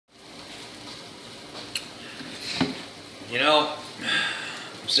You know,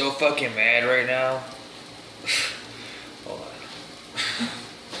 I'm so fucking mad right now. Hold on.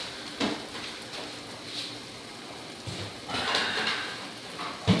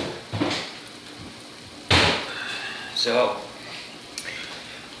 So,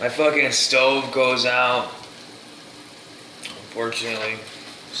 my fucking stove goes out, unfortunately.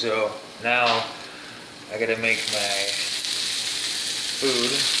 So, now I gotta make my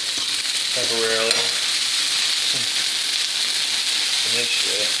food temporarily. From this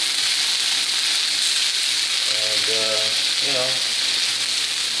shit. And, you know.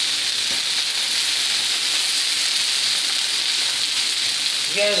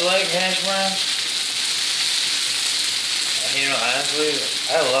 You guys like hash browns? You know, honestly,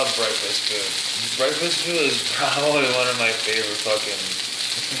 I love breakfast food. Breakfast food is probably one of my favorite fucking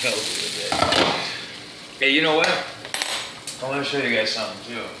meals of the day. Hey, you know what? I want to show you guys something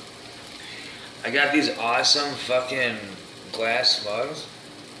too. I got these awesome fucking glass mugs.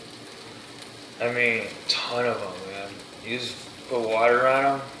 I mean, a ton of them, man. You just put water on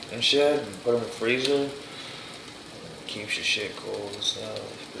them and shit, and put them in the freezer. Keeps your shit cold and stuff.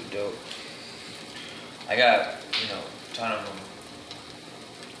 It's pretty dope. I got, you know, a ton of them.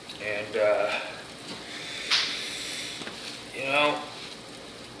 And, you know,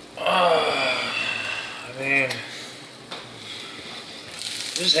 I mean,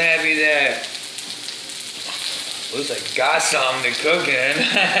 just happy that at least I got something to cook in.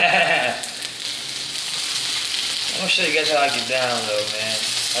 I'm gonna show you guys how I get down though, man.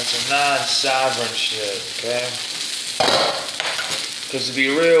 That's some non-sovereign shit, okay? Because to be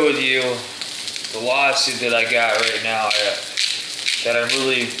real with you, the lawsuit that I got right now, that I'm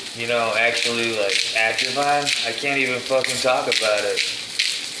really, you know, actually like active on, I can't even fucking talk about it.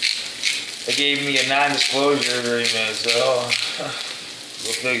 They gave me a non-disclosure agreement, so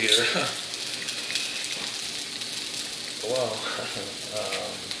go figure. Well,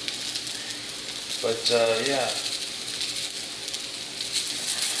 yeah.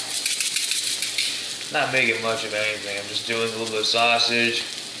 Not making much of anything. I'm just doing a little bit of sausage,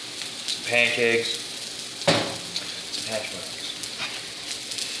 some pancakes, some hash browns.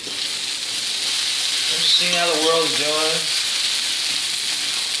 I'm just seeing how the world's doing.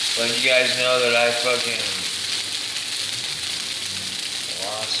 Like you guys know that I fucking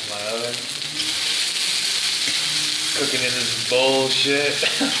lost my oven. Cooking in this bullshit.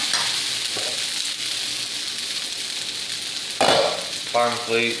 Farm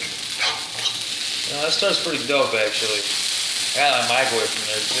fleet. You know, that stuff's pretty dope actually. I got my microwave from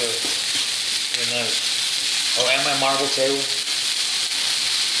there too. Pretty nice. Oh, and my marble table.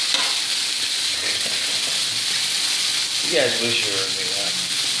 You guys wish you were me, huh?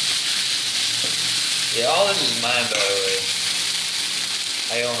 Yeah, all this is mine, by the way.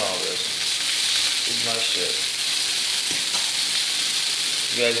 I own all this. This is my shit.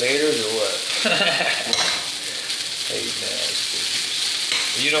 You guys haters or what? Hey, man.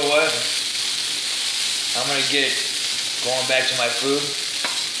 You know what? I'm gonna get going back to my food,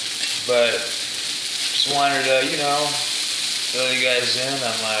 but just wanted to, you know, fill you guys in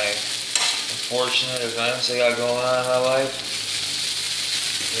on my unfortunate events I got going on in my life.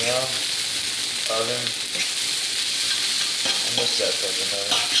 You know, oven. I miss that fucking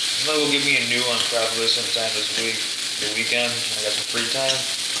oven. I'm gonna go give me a new one probably sometime this week, the weekend. When I got some free time.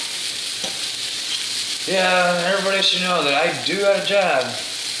 Yeah, everybody should know that I do have a job.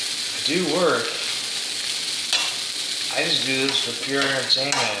 I do work. I just do this for pure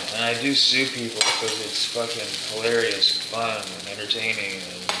entertainment, and I do sue people because it's fucking hilarious, and fun, and entertaining,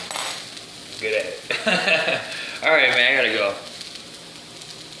 and I'm good at it. Alright, man, I gotta go.